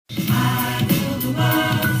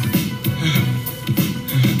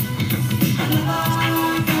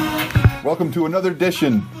Welcome to another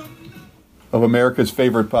edition of America's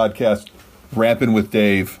favorite podcast, Rampin' with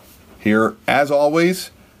Dave. Here, as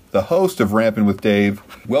always, the host of Rampin' with Dave.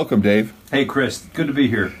 Welcome, Dave. Hey, Chris. Good to be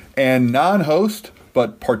here. And non-host,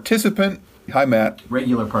 but participant. Hi, Matt.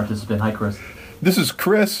 Regular participant. Hi, Chris. This is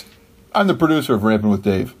Chris. I'm the producer of Rampin' with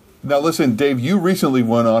Dave. Now, listen, Dave, you recently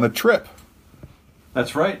went on a trip.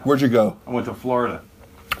 That's right. Where'd you go? I went to Florida.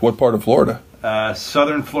 What part of Florida?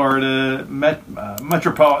 Southern Florida,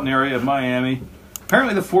 metropolitan area of Miami.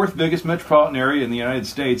 Apparently the fourth biggest metropolitan area in the United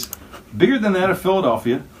States. Bigger than that of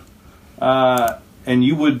Philadelphia. And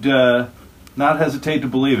you would not hesitate to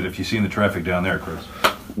believe it if you've seen the traffic down there, Chris.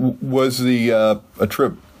 Was the a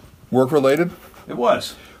trip work-related? It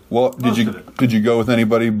was. Well, did you go with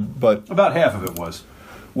anybody but... About half of it was.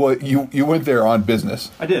 Well, you went there on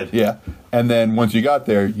business. I did. Yeah. And then once you got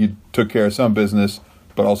there, you took care of some business,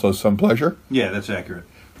 but also some pleasure? Yeah, that's accurate.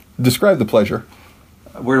 Describe the pleasure.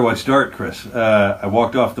 Where do I start, Chris? I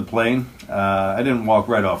walked off the plane. I didn't walk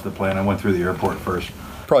right off the plane. I went through the airport first.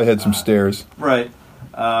 Probably had some stairs. Right.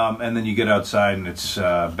 And then you get outside, and it's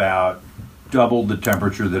about double the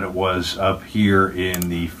temperature that it was up here in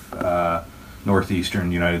the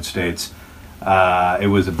northeastern United States. It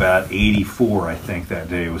was about 84, I think, that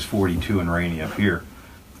day. It was 42 and rainy up here.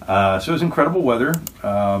 So it was incredible weather.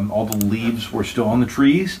 All the leaves were still on the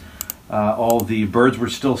trees. All the birds were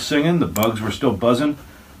still singing. The bugs were still buzzing.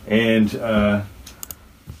 And, The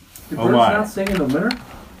birds not singing in the winter?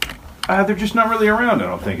 They're just not really around, I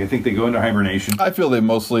don't think. I think they go into hibernation. I feel in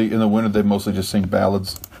the winter, they mostly just sing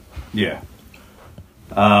ballads. Yeah.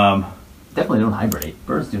 Definitely don't hibernate.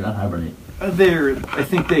 Birds do not hibernate. I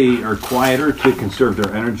think they are quieter to conserve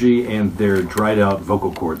their energy and their dried out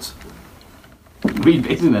vocal cords. What are you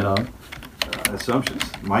basing that on? Assumptions.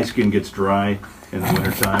 My skin gets dry in the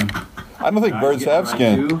wintertime. I don't think birds have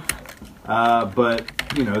skin. Too. But,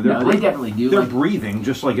 you know, they definitely do. They're breathing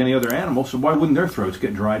just like any other animal, so why wouldn't their throats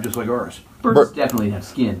get dry just like ours? Birds definitely have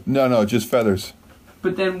skin. No, just feathers.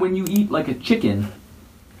 But then when you eat like a chicken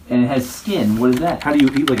and it has skin, what is that? How do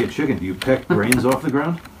you eat like a chicken? Do you peck grains off the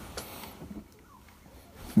ground?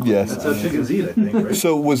 Yes. That's how chickens eat, I think, right?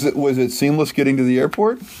 So was it seamless getting to the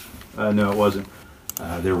airport? No, it wasn't.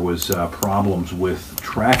 There was problems with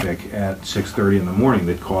traffic at 6:30 in the morning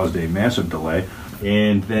that caused a massive delay,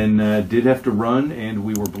 and then did have to run, and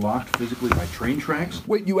we were blocked physically by train tracks.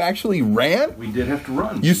 Wait, you actually ran? We did have to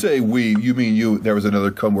run. You say we, you mean you, there was another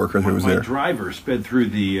coworker who was My there. driver sped through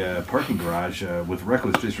the parking garage with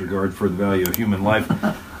reckless disregard for the value of human life,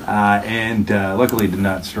 and luckily did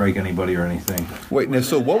not strike anybody or anything. Wait, now,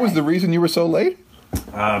 so what was the reason you were so late?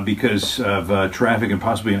 Because of traffic and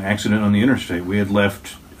possibly an accident on the interstate. We had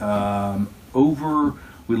left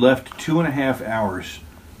we left 2.5 hours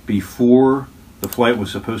before the flight was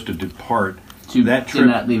supposed to depart. That trip did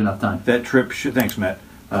not leave enough time. That trip, thanks, Matt.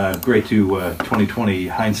 Great to 2020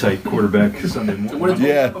 hindsight quarterback Sunday morning.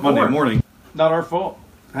 Monday morning. Not our fault.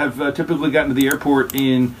 Have typically gotten to the airport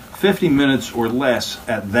in 50 minutes or less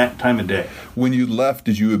at that time of day. When you left,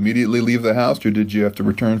 did you immediately leave the house, or did you have to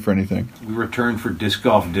return for anything? We returned for disc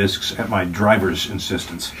golf discs at my driver's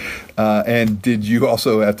insistence. And did you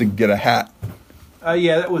also have to get a hat?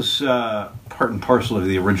 Yeah, that was part and parcel of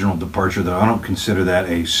the original departure, though. I don't consider that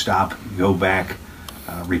a stop, go back,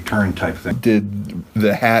 return type thing. Did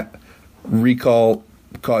the hat recall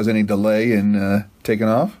cause any delay in taking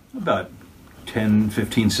off? About 10,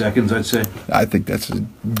 15 seconds, I'd say. I think that's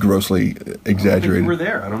grossly exaggerated. You were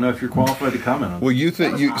there. I don't know if you're qualified to comment on that.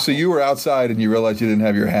 Well, so you were outside and you realized you didn't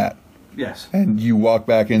have your hat. Yes. And you walked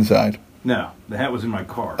back inside. No, the hat was in my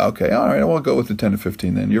car. Okay, all right. I won't go with the 10 to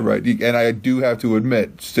 15 then. You're right. And I do have to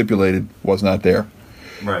admit, stipulated was not there.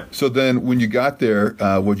 Right. So then when you got there,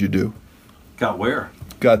 what'd you do? Got where?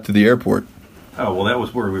 Got to the airport. Oh, well, that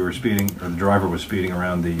was where we were speeding, or the driver was speeding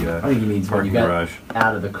around the I think he means when parking you got garage.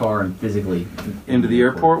 out of the car and physically Into the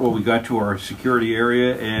airport. Well, we got to our security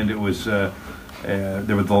area, and it was the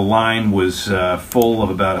line was full of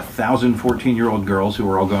about 1,000 14-year-old girls who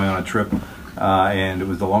were all going on a trip, and it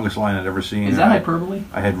was the longest line I'd ever seen. Is that hyperbole?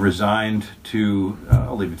 I had resigned to,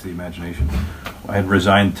 I'll leave it to the imagination. I had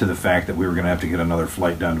resigned to the fact that we were going to have to get another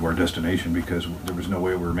flight down to our destination because there was no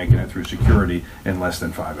way we were making it through security in less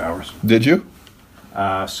than 5 hours. Did you?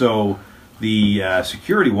 So the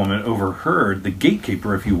security woman overheard, the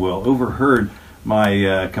gatekeeper, if you will, overheard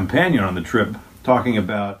my companion on the trip talking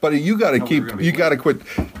about. But you got to how we were gonna be you got to quit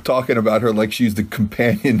talking about her like she's the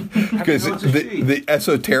companion, because No, it's a she. the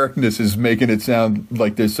esotericness is making it sound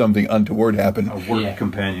like there's something untoward a happening. work Yeah.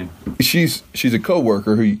 companion. She's a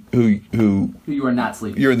coworker who Who you are not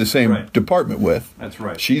sleeping. you're in the same Right. department with. That's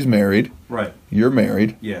right. She's married, Right. you're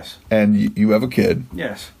married, Yes. and you have a kid,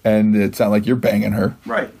 Yes. and it's not like you're banging her.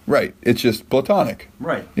 Right. Right. It's just platonic.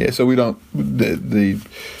 Right. Yeah, so we don't. The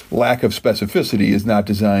lack of specificity is not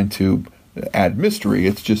designed to add mystery.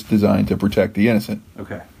 It's just designed to protect the innocent.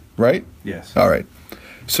 Okay. Right? Yes. All right.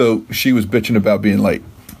 So she was bitching about being late.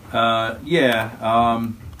 Yeah.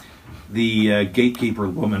 The gatekeeper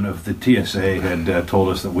woman of the TSA had told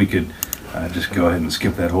us that we could just go ahead and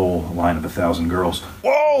skip that whole line of 1,000 girls.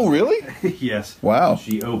 Whoa! Really? Yes. Wow.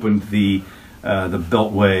 She opened the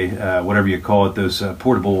beltway, whatever you call it, those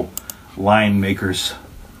portable line makers,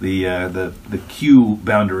 the queue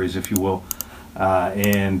boundaries, if you will,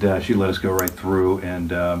 and she let us go right through. And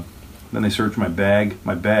then they searched my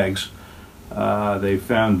bags. They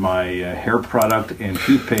found my hair product and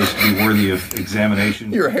toothpaste to be worthy of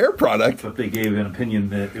examination. Your hair product. But they gave an opinion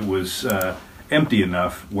that it was empty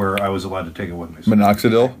enough where I was allowed to take it with me. So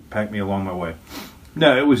Minoxidil? packed me along my way.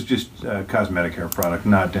 No, it was just cosmetic hair product,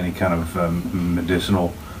 not any kind of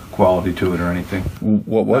medicinal quality to it or anything.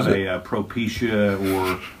 What was Not it? a Propecia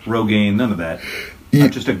or Rogaine, none of that. You-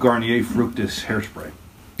 Just a Garnier Fructis hairspray.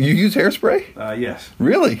 You use hairspray? Yes.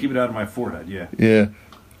 Really? Keep it out of my forehead, yeah. Yeah.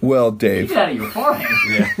 Well, Keep Dave. it out of your forehead.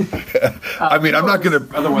 Yeah. I mean, I'm not going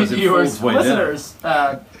to. Otherwise, it Viewers, folds way down. listeners,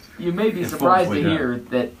 you may be It surprised folds to way hear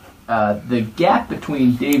that the gap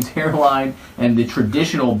between Dave's hairline and the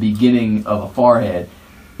traditional beginning of a forehead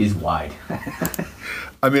is wide.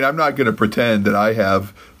 I mean, I'm not going to pretend that I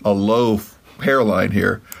have a low hairline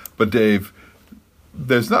here, but Dave,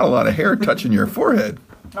 there's not a lot of hair touching your forehead.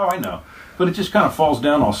 Oh, I know. But it just kind of falls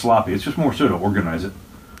down all sloppy. It's just more so to organize it.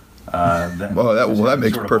 That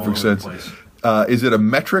makes sort of perfect all over the sense. place. Is it a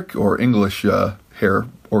metric or English hair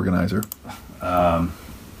organizer?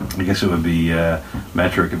 I guess it would be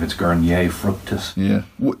metric if it's Garnier Fructis. Yeah.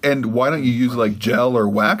 And why don't you use like gel or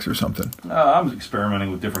wax or something? I'm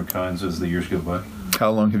experimenting with different kinds as the years go by. How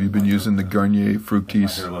long have you been using the Garnier My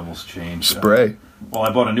Fructis hair levels change. spray? Well,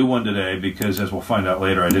 I bought a new one today because, as we'll find out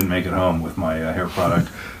later, I didn't make it home with my hair product.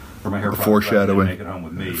 Or my hair product. Foreshadowing. I didn't make it home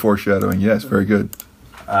with me. Foreshadowing. Yes, very good.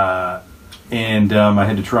 And I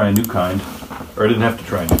had to try a new kind. Or I didn't have to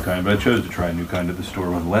try a new kind, but I chose to try a new kind at the store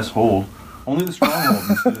with less hold. Only the strong hold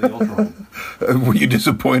instead of the ultra hold. Were you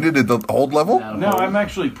disappointed at the hold level? No, I'm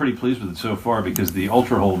actually pretty pleased with it so far because the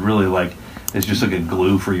ultra hold really is just like a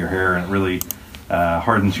glue for your hair, and it really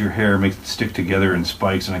hardens your hair, makes it stick together in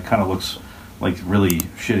spikes, and it kind of looks like really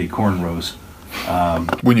shitty cornrows.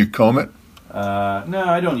 When you comb it, No,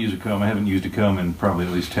 I don't use a comb. I haven't used a comb in probably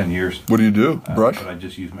at least 10 years. what do you do? Brush? But I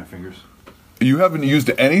just use my fingers. You haven't used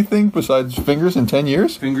anything besides fingers in 10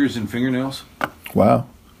 years? Fingers and fingernails. Wow.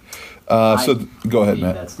 Go ahead, Believe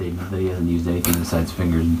Matt. that statement that he hasn't used anything besides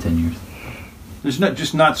fingers in 10 years.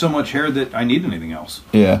 There's not so much hair that I need anything else.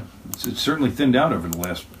 Yeah. It's certainly thinned out over the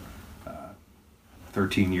last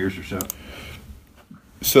 13 years or so.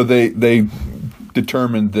 So they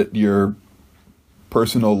determined that your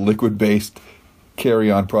personal liquid-based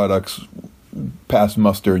carry-on products passed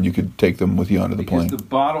muster, and you could take them with you onto the Because plane. the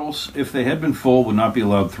bottles, if they had been full, would not be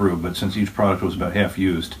allowed through. But since each product was about half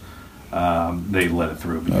used, they let it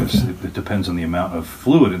through because it depends on the amount of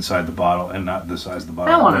fluid inside the bottle and not the size of the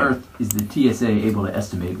bottle. How on earth is the TSA able to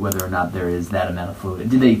estimate whether or not there is that amount of fluid?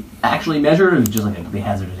 Did they actually measure it, or was it just like they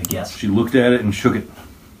hazarded a guess? She looked at it and shook it.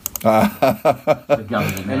 The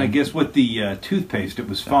government man. And I guess with the toothpaste, it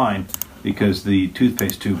was fine because the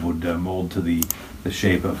toothpaste tube would mold to the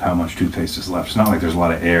shape of how much toothpaste is left. It's not like there's a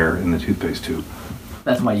lot of air in the toothpaste tube.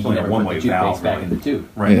 That's why you It's can like a never put one-way the toothpaste valve, back really. in the tube.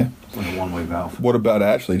 Right. Yeah. It's like a one-way valve. What about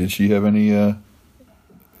Ashley? Did she have any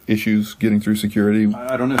issues getting through security?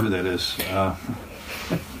 I don't know who that is.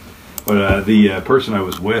 But the person I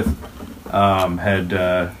was with had,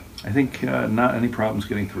 I think, not any problems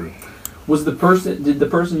getting through. Did the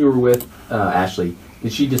person you were with, Ashley,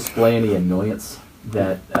 did she display any annoyance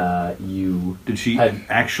that you Did she had,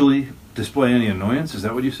 actually display any annoyance? Is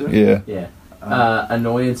that what you said? Yeah.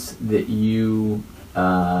 annoyance that you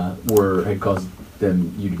had caused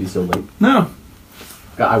you to be so late? No.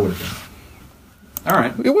 I would have been. All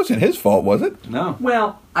right. It wasn't his fault, was it? No.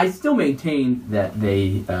 Well, I still maintain that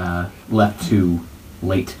they left too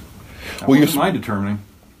late. That Well, wasn't you're my determining.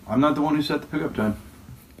 I'm not the one who set the pickup time.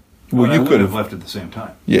 Well, But you I could would have. left at the same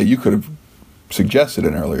time. Yeah, you could have suggested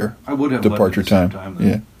an earlier I would have departure left at the same time.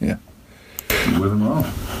 then. Yeah. You would have been wrong.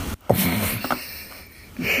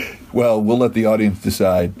 Well, we'll let the audience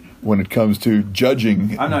decide when it comes to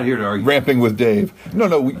judging. I'm not here to argue. Ramping with Dave.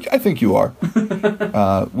 No, I think you are.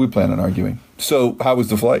 We plan on arguing. So, how was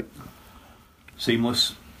the flight?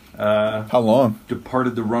 Seamless. How long?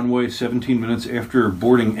 Departed the runway 17 minutes after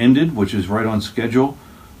boarding ended, which is right on schedule.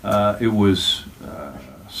 It was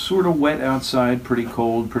sort of wet outside, pretty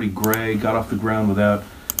cold, pretty gray. Got off the ground without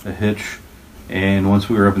a hitch. And once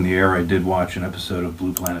we were up in the air, I did watch an episode of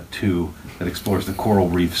Blue Planet 2 that explores the coral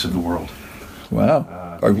reefs of the world.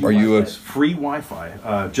 Wow. Are you a... It's free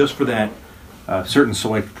Wi-Fi just for that certain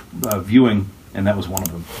select viewing, and that was one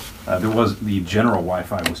of them. The general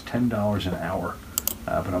Wi-Fi was $10 an hour,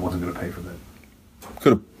 but I wasn't going to pay for that.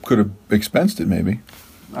 Could have expensed it, maybe.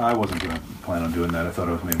 I wasn't going to plan on doing that. I thought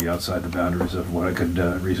it was maybe outside the boundaries of what I could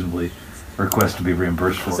reasonably request to be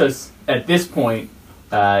reimbursed for. So at this point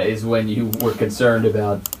is when you were concerned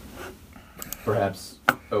about perhaps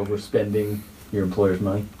overspending your employer's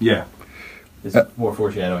money? Yeah. It's more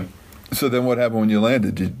foreshadowing. So then what happened when you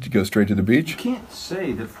landed? Did you go straight to the beach? You can't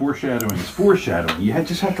say that foreshadowing is foreshadowing. You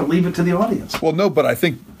just have to leave it to the audience. Well, no, but I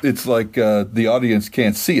think it's like the audience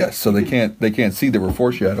can't see us, so they can't see that we're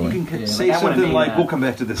foreshadowing. You can Yeah, say that would've something made like, that. we'll come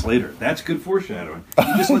back to this later. That's good foreshadowing.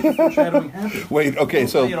 You just let the foreshadowing happen. Wait, okay, Don't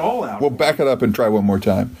so lay it all out. we'll back it up and try one more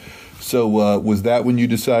time. So was that when you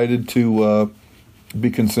decided to be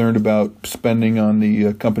concerned about spending on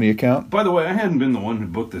the company account? By the way, I hadn't been the one who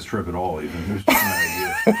booked this trip at all, even. It was just my idea.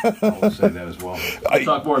 I'll say that as well. We'll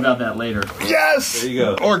talk more about that later. Yes! There you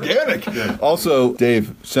go. Organic! Good. Also,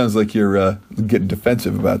 Dave, sounds like you're getting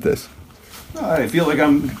defensive about this. I feel like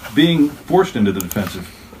I'm being forced into the defensive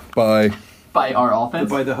By By our offense?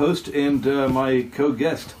 by the host and my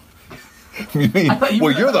co-guest. you mean, thought you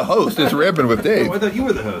well, were you're the host. It's Ramping with Dave. Oh, I thought you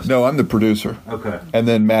were the host. No, I'm the producer. Okay. And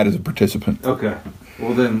then Matt is a participant. Okay.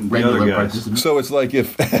 Well, then the Regular other guys. participant. So it's like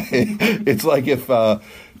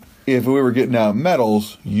if we were getting out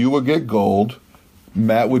medals, you would get gold,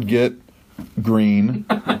 Matt would get green,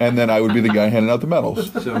 and then I would be the guy handing out the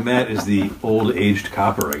medals. So Matt is the old-aged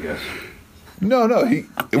copper, I guess. No,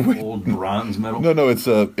 Old bronze medal. no, it's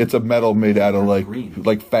a medal made out of Green.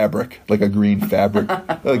 like fabric, like a green fabric,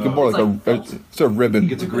 more like it's a ribbon. He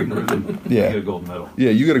gets a green ribbon. Yeah. You get a gold medal.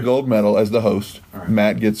 Yeah, you get a gold medal as the host. All right.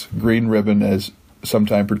 Matt gets green ribbon as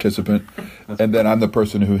sometime participant, and then I'm the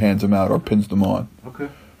person who hands them out or pins them on. Okay.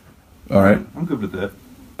 All right. I'm good with that.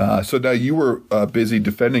 So now you were busy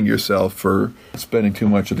defending yourself for spending too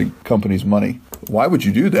much of the company's money. Why would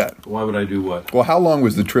you do that? Why would I do what? Well, how long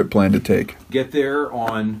was the trip planned to take? Get there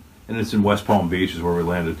on, and it's in West Palm Beach is where we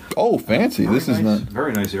landed. Oh, fancy. This is not.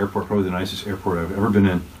 Very nice airport, probably the nicest airport I've ever been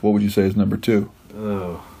in. What would you say is number 2?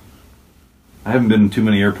 Oh. I haven't been in too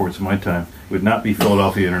many airports in my time. It would not be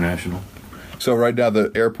Philadelphia International. So right now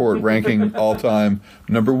the airport ranking all time,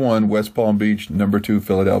 number 1, West Palm Beach, number 2,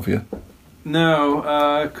 Philadelphia.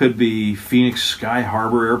 No, could be Phoenix Sky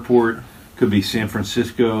Harbor Airport, could be San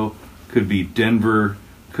Francisco, could be Denver,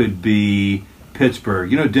 could be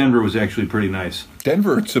Pittsburgh. You know, Denver was actually pretty nice.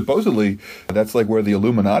 Denver, supposedly, that's like where the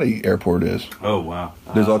Illuminati airport is. Oh, wow.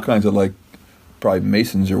 There's all kinds of like, probably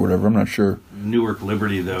Masons or whatever, I'm not sure. Newark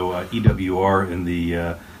Liberty, though, EWR in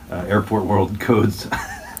the airport world codes.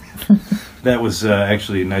 That was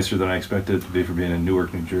actually nicer than I expected it to be for being in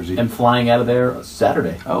Newark, New Jersey. And flying out of there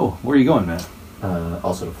Saturday. Oh, where are you going, Matt?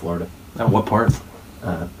 Also to Florida. What part?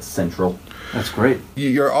 Central. That's great.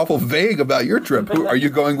 You're awful vague about your trip. Are you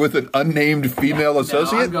going with an unnamed female No,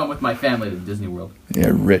 associate? I'm going with my family to Disney World.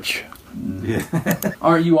 Yeah, rich. Yeah.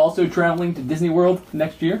 Aren't you also traveling to Disney World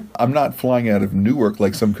next year? I'm not flying out of Newark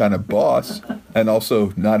like some kind of boss, and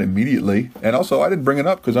also not immediately. And also, I didn't bring it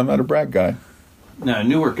up because I'm not a brag guy. No,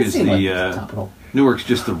 Newark is Seemed like the it's topical. Newark's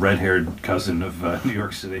just the red-haired cousin of New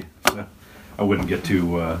York City. So I wouldn't get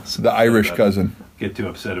too The Irish cousin. Get too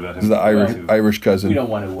upset about him. It's the Irish Too. Irish cousin. We don't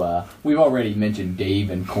want to. We've already mentioned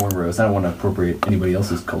Dave and cornrows. I don't want to appropriate anybody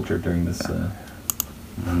else's culture during this podcast.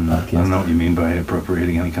 I don't know what you mean by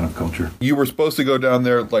appropriating any kind of culture. You were supposed to go down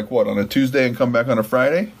there like what, on a Tuesday and come back on a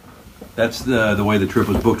Friday? That's the way the trip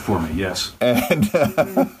was booked for me. Yes. And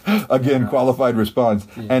again, qualified response.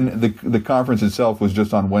 And the conference itself was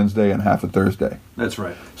just on Wednesday and half a Thursday. That's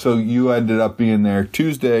right. So you ended up being there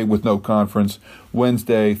Tuesday with no conference,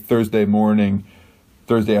 Wednesday, Thursday morning,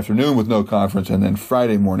 Thursday afternoon with no conference, and then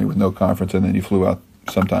Friday morning with no conference, and then you flew out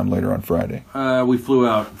sometime later on Friday. We flew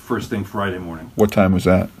out first thing Friday morning. What time was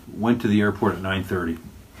that? Went to the airport at 9:30.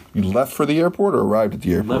 You left for the airport or arrived at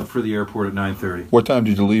the airport? Left for the airport at 9:30. What time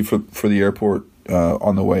did you leave for the airport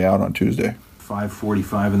on the way out on Tuesday?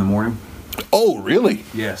 5:45 in the morning. Oh, really?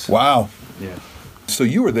 Yes. Wow. Yeah. So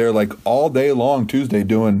you were there like all day long Tuesday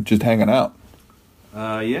just hanging out.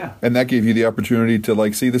 Yeah. And that gave you the opportunity to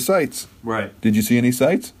like see the sights. Right. Did you see any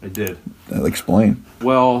sights? I did. Explain.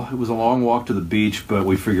 Well, it was a long walk to the beach, but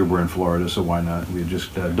we figured we're in Florida, so why not? We had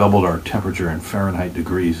just doubled our temperature in Fahrenheit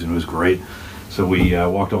degrees, and it was great. So we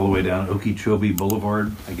walked all the way down Okeechobee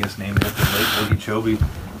Boulevard, I guess named after Lake Okeechobee,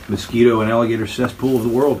 mosquito and alligator cesspool of the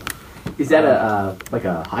world. Is that a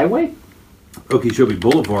highway? Okeechobee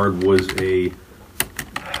Boulevard was I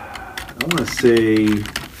want to say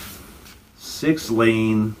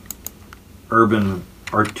 6-lane urban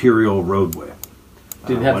arterial roadway.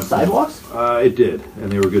 Did it have sidewalks? It did,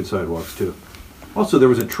 and they were good sidewalks too. Also, there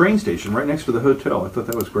was a train station right next to the hotel. I thought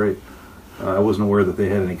that was great. I wasn't aware that they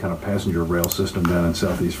had any kind of passenger rail system down in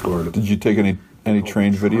Southeast Florida. Did you take any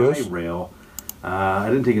train videos? Rail. I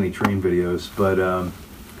didn't take any train videos, but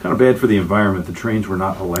kind of bad for the environment. The trains were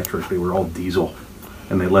not electric; they were all diesel,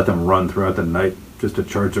 and they let them run throughout the night just to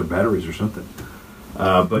charge their batteries or something.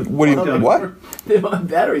 But what do you what? They don't have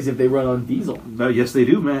batteries if they run on diesel. Yes, they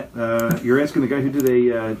do, Matt. You're asking the guy who did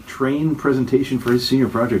a train presentation for his senior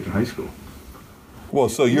project in high school. Well,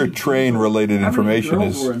 so your train-related information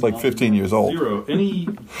girls is were like 15 years old. Zero. Any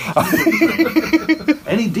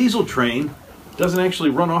diesel train doesn't actually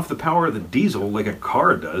run off the power of the diesel like a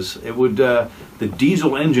car does. It would. The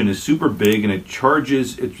diesel engine is super big, and it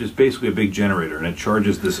charges. It's just basically a big generator, and it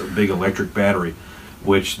charges this big electric battery,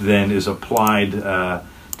 which then is applied to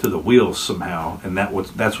the wheels somehow, and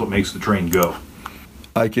that's what makes the train go.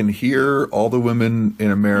 I can hear all the women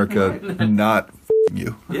in America not f***ing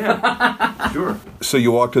you. Yeah, sure. So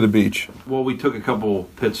you walk to the beach. Well, we took a couple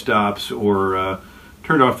pit stops or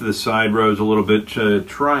turned off to the side roads a little bit to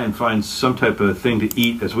try and find some type of thing to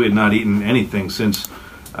eat, as we had not eaten anything since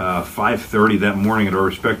 5:30 that morning at our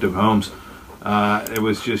respective homes. It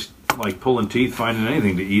was just like pulling teeth finding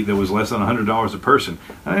anything to eat that was less than $100 a person.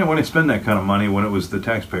 I didn't want to spend that kind of money when it was the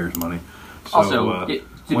taxpayers' money. So, Also,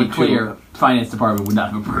 to be clear, finance department would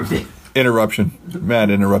not have approved it. Interruption. Matt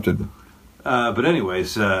interrupted. But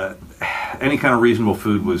anyways, any kind of reasonable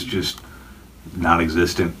food was just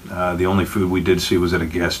non-existent. The only food we did see was at a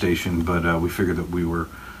gas station, but we figured that we were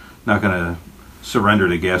not going to surrender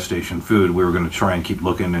to gas station food. We were going to try and keep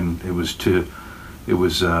looking, and it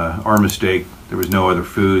was our mistake. There was no other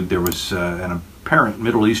food. There was an apparent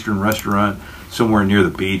Middle Eastern restaurant somewhere near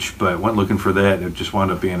the beach, but went looking for that. It just wound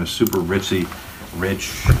up being a super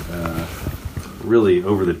rich, really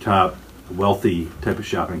over-the-top, wealthy type of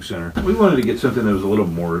shopping center. We wanted to get something that was a little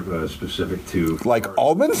more specific to... Like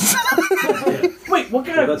almonds? Yeah. Wait, what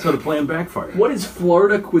kind of... That's how the plan backfired. What is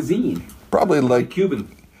Florida cuisine? Probably like... Cuban.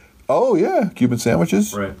 Oh, yeah. Cuban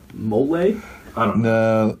sandwiches. Right. Mole? I don't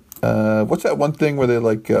know. What's that one thing where they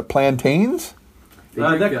like plantains?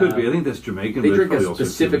 That could be. I think that's Jamaican. They but drink it's a probably also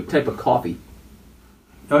specific Cuban. type of coffee.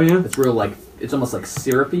 Oh, yeah? It's real like... It's almost like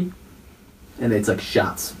syrupy. And it's like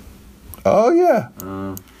shots. Oh,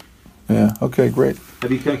 yeah. Yeah, okay, great.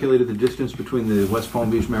 Have you calculated the distance between the West Palm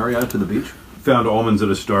Beach Marriott to the beach? Found almonds at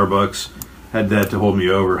a Starbucks. Had that to hold me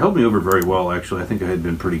over. Held me over very well, actually. I think I had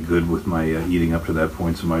been pretty good with my eating up to that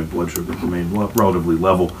point, so my blood sugar remained relatively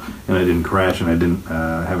level, and I didn't crash, and I didn't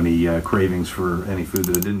have any cravings for any food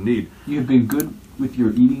that I didn't need. You have been good with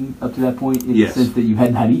your eating up to that point in Yes. the sense that you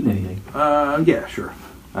had not eaten anything. Yeah, sure.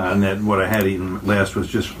 And that what I had eaten last was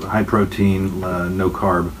just high protein, no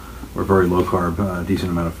carb, or very low carb,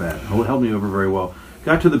 decent amount of fat. It held me over very well.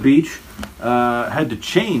 Got to the beach, had to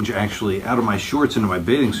change actually out of my shorts into my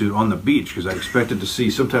bathing suit on the beach because I expected to see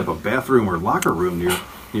some type of bathroom or locker room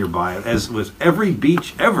nearby, as was every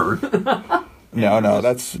beach ever. No,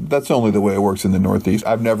 that's only the way it works in the Northeast.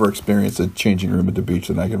 I've never experienced a changing room at the beach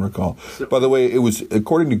that I can recall. By the way, it was,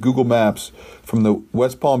 according to Google Maps, from the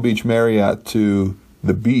West Palm Beach Marriott to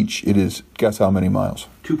the beach, it is, guess how many miles?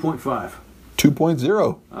 2.5.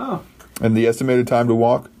 2.0. Oh, And the estimated time to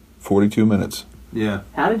walk, 42 minutes. yeah.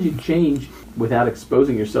 How did you change without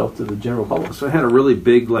exposing yourself to the general public? So I had a really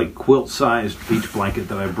big, like quilt-sized beach blanket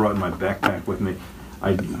that I brought in my backpack with me.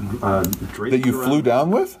 I draped That you it flew around.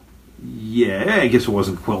 down with? Yeah, I guess it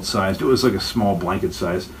wasn't quilt-sized. It was like a small blanket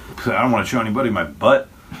size. I don't want to show anybody my butt.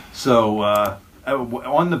 So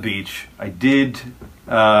on the beach, I did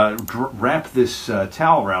wrap this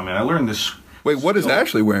towel around me. And I learned this. Wait, what is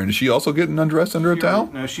Ashley wearing? Is she also getting undressed under a towel?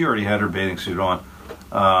 No, she already had her bathing suit on.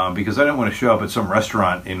 Because I didn't want to show up at some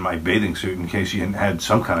restaurant in my bathing suit in case you had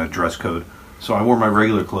some kind of dress code. So I wore my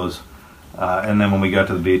regular clothes. And then when we got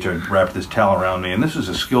to the beach, I wrapped this towel around me. And this is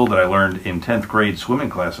a skill that I learned in 10th grade swimming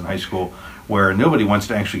class in high school, where nobody wants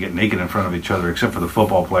to actually get naked in front of each other except for the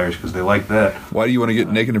football players because they like that. Why do you want to get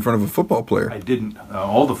naked in front of a football player? I didn't.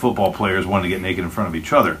 All the football players wanted to get naked in front of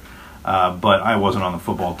each other. But I wasn't on the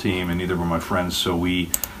football team, and neither were my friends, so we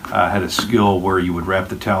had a skill where you would wrap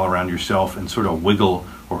the towel around yourself and sort of wiggle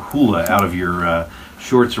or hula out of your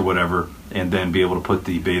shorts or whatever, and then be able to put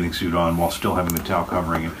the bathing suit on while still having the towel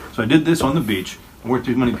covering it. So I did this on the beach. There weren't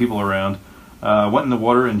too many people around. Went in the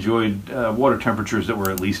water, enjoyed water temperatures that were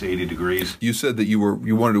at least 80 degrees. You said that you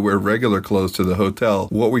wanted to wear regular clothes to the hotel.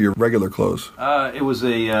 What were your regular clothes? It was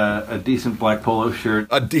a decent black polo shirt.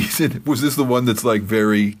 A decent. Was this the one that's like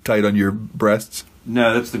very tight on your breasts?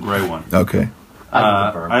 No, that's the gray one. Okay.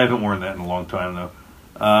 I haven't worn that in a long time, though.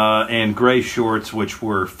 And gray shorts, which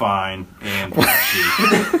were fine, and black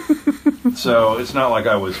shoes. So it's not like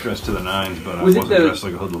I was dressed to the nines, but I wasn't dressed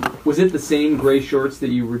like a hoodlum. Was it the same gray shorts that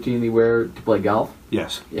you routinely wear to play golf?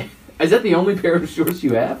 Yes. Yeah. Is that the only pair of shorts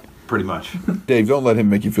you have? Pretty much. Dave, don't let him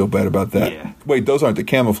make you feel bad about that. Yeah. Wait, those aren't the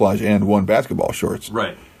camouflage and one basketball shorts.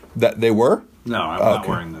 Right. That they were? No, I'm not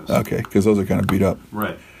wearing those. Okay, because those are kind of beat up.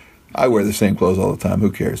 Right. I wear the same clothes all the time.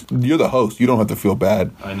 Who cares? You're the host. You don't have to feel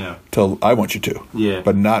bad. I know. Till I want you to. Yeah.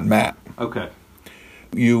 But not Matt. Okay.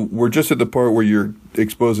 You were just at the part where you're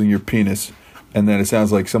exposing your penis, and then it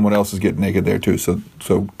sounds like someone else is getting naked there too. So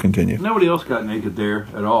continue. Nobody else got naked there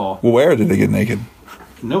at all. Well, where did they get naked?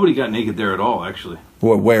 Nobody got naked there at all, actually.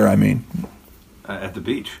 Well, where, I mean? At the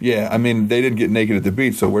beach. Yeah, I mean, they didn't get naked at the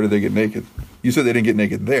beach, so where did they get naked? You said they didn't get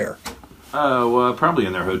naked there. Well, probably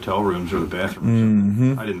in their hotel rooms or the bathrooms.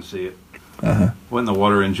 Mm-hmm. I didn't see it. Uh-huh. Went in the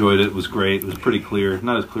water, enjoyed it. It was great. It was pretty clear.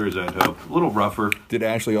 Not as clear as I'd hoped. A little rougher. Did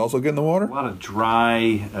Ashley also get in the water? A lot of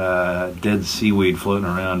dry, dead seaweed floating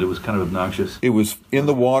around. It was kind of obnoxious. It was in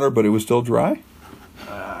the water, but it was still dry?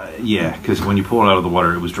 Yeah, because when you pull it out of the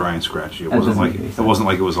water, it was dry and scratchy. It wasn't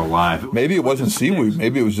like it was alive. Maybe it wasn't seaweed.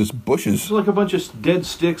 Maybe it was just bushes. It was like a bunch of dead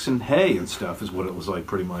sticks and hay and stuff is what it was like,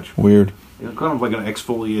 pretty much. Weird. You know, kind of like an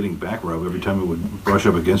exfoliating back rub every time it would brush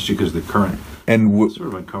up against you because the current. And sort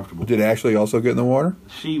of uncomfortable. Did Ashley also get in the water?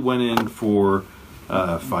 She went in for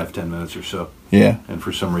 5-10 minutes or so. Yeah. And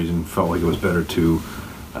for some reason felt like it was better to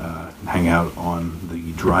hang out on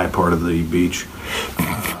the dry part of the beach.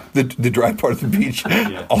 The dry part of the beach,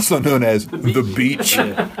 Yeah. also known as the beach.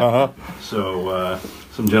 Yeah. Uh-huh. So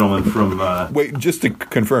some gentleman from... Wait, just to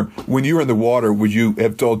confirm, when you were in the water, would you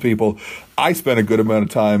have told people, I spent a good amount of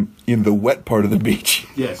time in the wet part of the beach?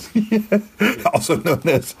 Yes. Also known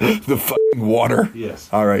as the fucking water? Yes.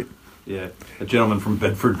 All right. Yeah. A gentleman from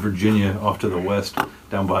Bedford, Virginia, off to the west,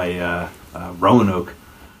 down by Roanoke,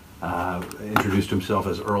 introduced himself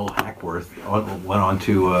as Earl Hackworth, went on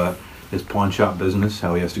to his pawn shop business,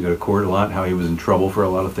 how he has to go to court a lot, how he was in trouble for a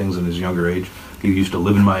lot of things in his younger age. He used to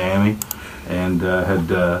live in Miami and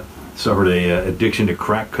had suffered a addiction to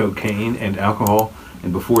crack cocaine and alcohol.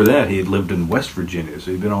 And before that, he had lived in West Virginia,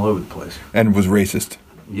 so he'd been all over the place. And was racist.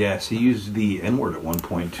 Yes, he used the N-word at one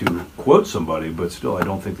point to quote somebody, but still, I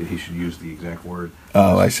don't think that he should use the exact word.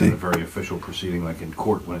 Oh, I It's see. a very official proceeding, like in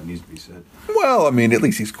court, when it needs to be said. Well, I mean, at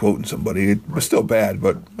least he's quoting somebody. It was still bad,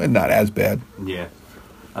 but not as bad. Yeah.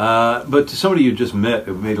 But to somebody you just met,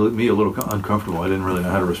 it made me a little uncomfortable. I didn't really know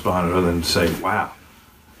how to respond other than say, wow.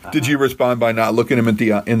 Did you respond by not looking him in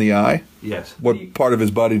the eye? Yes. What part of his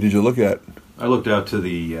body did you look at? I looked out to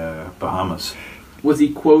the Bahamas. Was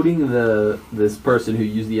he quoting this person who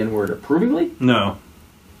used the N-word approvingly? No,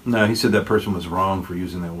 he said that person was wrong for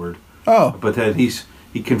using that word. Oh. But that he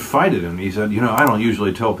confided in me. He said, I don't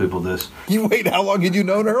usually tell people this. You wait, how long had you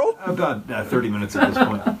known Earl? About 30 minutes at this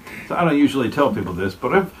point. So I don't usually tell people this,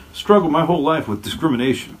 but I've struggled my whole life with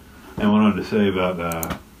discrimination. And I wanted to say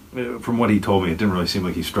about, from what he told me, it didn't really seem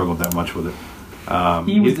like he struggled that much with it.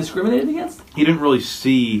 He was discriminated against? He didn't really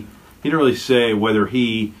say whether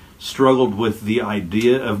he struggled with the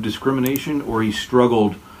idea of discrimination or he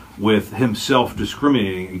struggled with himself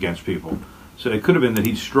discriminating against people. So it could have been that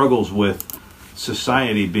he struggles with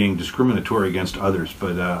society being discriminatory against others,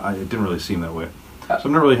 but it didn't really seem that way. So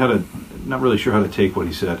I'm not really sure how to take what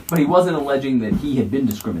he said. But he wasn't alleging that he had been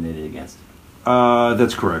discriminated against.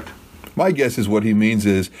 That's correct. My guess is what he means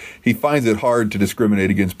is he finds it hard to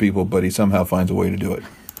discriminate against people, but he somehow finds a way to do it.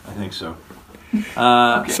 I think so.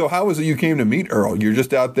 So how was it you came to meet Earl? You're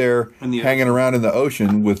just out there hanging around in the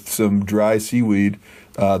ocean with some dry seaweed,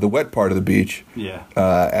 the wet part of the beach. Yeah.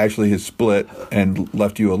 Ashley has split and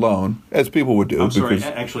left you alone, as people would do. I'm sorry.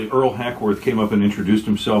 Actually, Earl Hackworth came up and introduced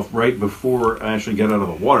himself right before Ashley got out of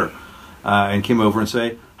the water and came over and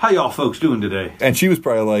say, how y'all folks doing today? And she was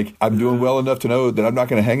probably like, I'm doing well enough to know that I'm not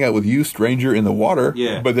going to hang out with you, stranger, in the water.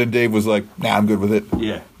 Yeah. But then Dave was like, nah, I'm good with it.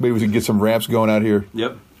 Yeah. Maybe we can get some ramps going out here.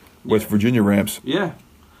 Yep. West Virginia ramps. Yeah.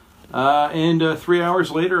 And 3 hours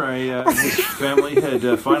later, his family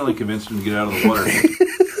had finally convinced him to get out of the water.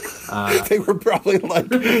 They were probably like,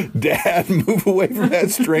 Dad, move away from that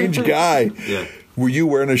strange guy. Yeah. Were you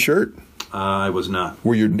wearing a shirt? I was not.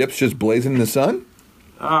 Were your nips just blazing in the sun?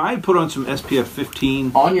 I put on some SPF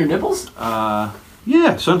 15. On your nipples?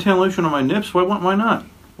 Yeah, suntan lotion on my nips. Why not?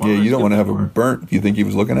 Why Yeah, would I you don't skip want to that have them part? burnt. You think he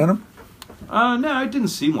was looking at them? No, it didn't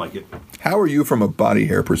seem like it. How are you from a body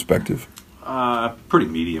hair perspective? Pretty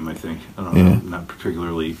medium, I think. I don't Yeah. know. Not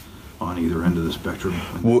particularly on either end of the spectrum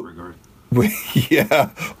in Well- that regard. Yeah,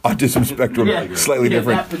 autism spectrum, slightly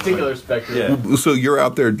different. That particular spectrum. Yeah. So you're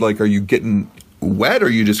out there, like, are you getting wet or are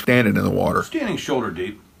you just standing in the water? Standing shoulder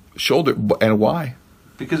deep Shoulder, and why?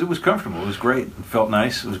 because it was comfortable. It was great. It felt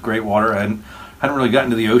nice. It was great water. I hadn't really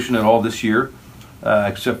gotten to the ocean at all this year,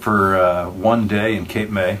 except for one day in Cape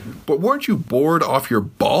May. But weren't you bored off your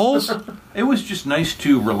balls It was just nice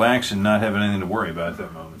to relax and not have anything to worry about at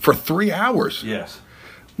that moment. for 3 hours? Yes.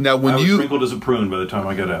 Now, I when was you wrinkled as a prune by the time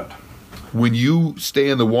I got out. when you stay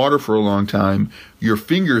in the water for a long time, your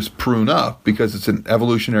fingers prune up because it's an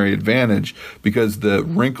evolutionary advantage because the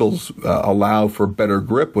wrinkles allow for better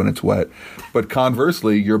grip when it's wet. But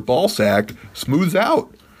conversely, your ball sack smooths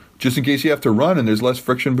out just in case you have to run and there's less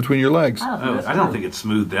friction between your legs. I don't think it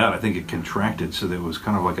smoothed out. I think it contracted so that it was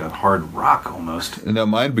kind of like a hard rock almost. And now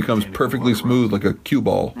mine becomes perfectly smooth like a cue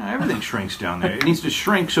ball. Yeah, everything shrinks down there. It needs to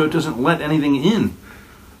shrink so it doesn't let anything in.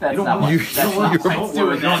 That's You don't not want- what you- that's you don't not want what's Salt doing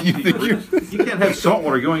water that. You think you can't have salt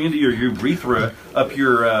water going into your urethra, up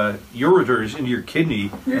your ureters, into your kidney,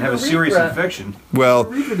 and have a serious urethra. infection.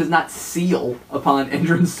 Well, Urethra does not seal upon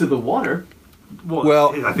entrance to the water.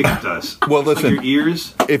 Well- I think it does. well, listen. Like your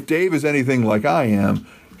ears. if Dave is anything like I am,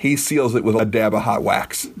 he seals it with a dab of hot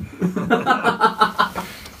wax.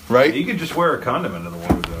 Right? You could just wear a condom into the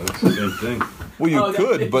water, though. It's the same thing. Well, you Oh, that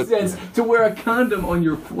could, makes but sense. To wear a condom on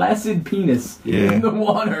your flaccid penis Yeah. in the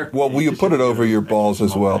water. well, will you put it over your balls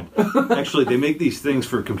as well? Actually, they make these things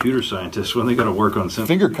for computer scientists when they got to work on simple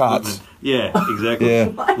Finger cots. equipment. Yeah, exactly.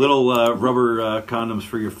 Yeah. Little rubber condoms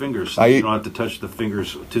for your fingers, so you don't have to touch the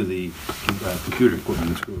fingers to the computer equipment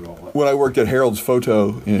and screw it all up. When I worked at Harold's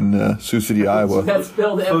Photo in Sioux City, Iowa, That's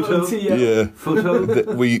spelled Photo? F-O-T-O. yeah,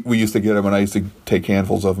 Photo? we used to get them, and I used to take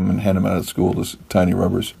handfuls of them and hand them out at school, those tiny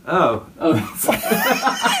rubbers. Oh, Oh, that's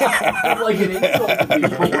like an insult to put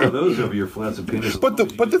people. one of those over your flaccid penis. But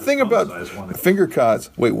the thing about finger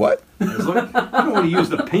cots, wait, what? You don't want to use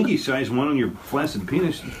the pinky size one on your flaccid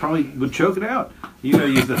penis. You probably would choke it out. You got to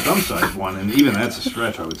use the thumb size one, and even that's a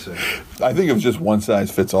stretch, I would say. I think it was just one size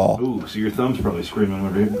fits all. Ooh, so your thumb's probably screaming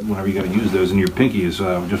whenever you got to use those, and your pinky is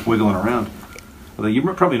just wiggling around. Although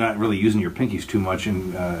you're probably not really using your pinkies too much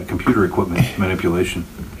in computer equipment manipulation.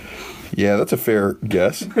 Yeah, that's a fair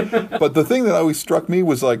guess. But the thing that always struck me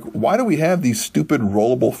was like, why do we have these stupid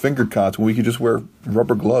rollable finger cots when we could just wear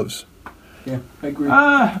rubber gloves? Yeah, I agree.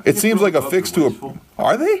 It seems like a fix to a.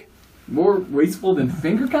 Are they? More wasteful than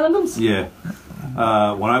finger condoms? Yeah.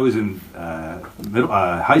 When I was in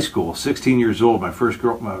high school, 16 years old, my first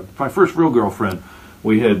real girlfriend,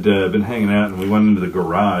 we had been hanging out, and we went into the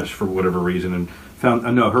garage for whatever reason, and found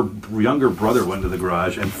her younger brother went to the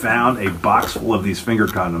garage and found a box full of these finger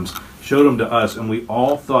condoms, showed them to us, and we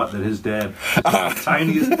all thought that his dad was the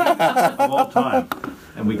tiniest of all time.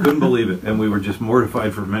 And we couldn't believe it, and we were just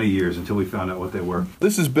mortified for many years until we found out what they were.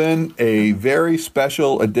 This has been a very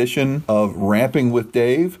special edition of Ramping with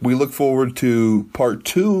Dave. We look forward to part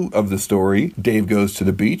 2 of the story, Dave Goes to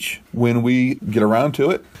the Beach, when we get around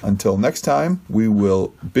to it. Until next time, we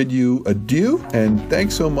will bid you adieu, and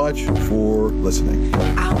thanks so much for listening.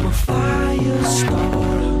 I'm a fire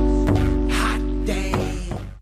starter.